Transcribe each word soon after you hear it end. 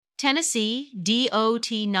Tennessee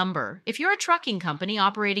DOT number. If you're a trucking company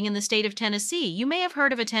operating in the state of Tennessee, you may have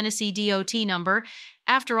heard of a Tennessee DOT number.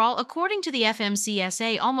 After all, according to the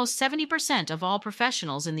FMCSA, almost 70% of all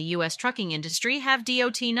professionals in the U.S. trucking industry have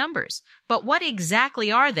DOT numbers. But what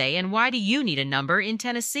exactly are they, and why do you need a number in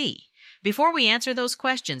Tennessee? Before we answer those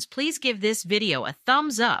questions, please give this video a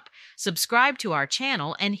thumbs up, subscribe to our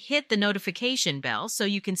channel, and hit the notification bell so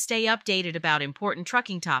you can stay updated about important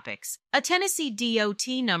trucking topics. A Tennessee DOT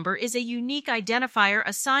number is a unique identifier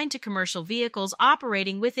assigned to commercial vehicles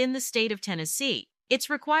operating within the state of Tennessee. It's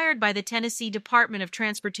required by the Tennessee Department of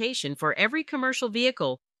Transportation for every commercial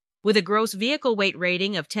vehicle with a gross vehicle weight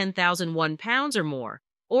rating of 10,001 pounds or more,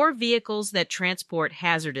 or vehicles that transport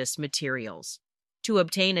hazardous materials. To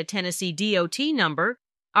obtain a Tennessee DOT number,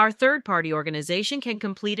 our third-party organization can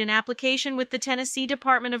complete an application with the Tennessee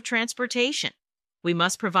Department of Transportation. We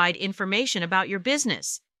must provide information about your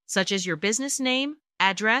business, such as your business name,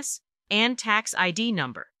 address, and tax ID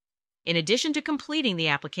number. In addition to completing the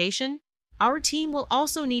application, our team will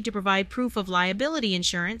also need to provide proof of liability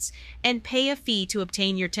insurance and pay a fee to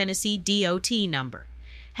obtain your Tennessee DOT number.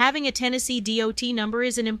 Having a Tennessee DOT number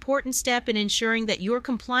is an important step in ensuring that you're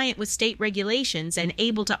compliant with state regulations and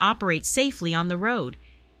able to operate safely on the road.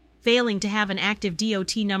 Failing to have an active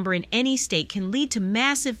DOT number in any state can lead to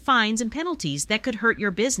massive fines and penalties that could hurt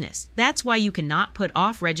your business. That's why you cannot put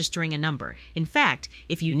off registering a number. In fact,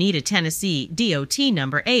 if you need a Tennessee DOT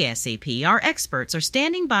number ASAP, our experts are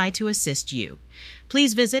standing by to assist you.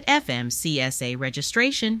 Please visit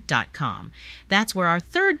fmcsaregistration.com. That's where our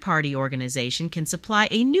third-party organization can supply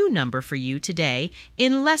a new number for you today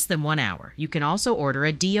in less than 1 hour. You can also order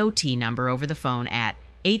a DOT number over the phone at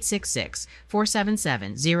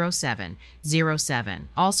 866-477-0707.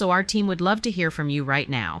 Also, our team would love to hear from you right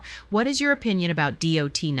now. What is your opinion about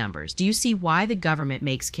DOT numbers? Do you see why the government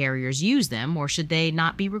makes carriers use them, or should they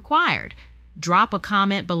not be required? Drop a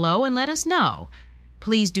comment below and let us know.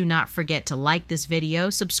 Please do not forget to like this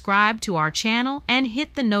video, subscribe to our channel, and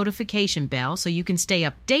hit the notification bell so you can stay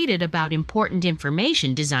updated about important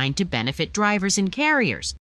information designed to benefit drivers and carriers.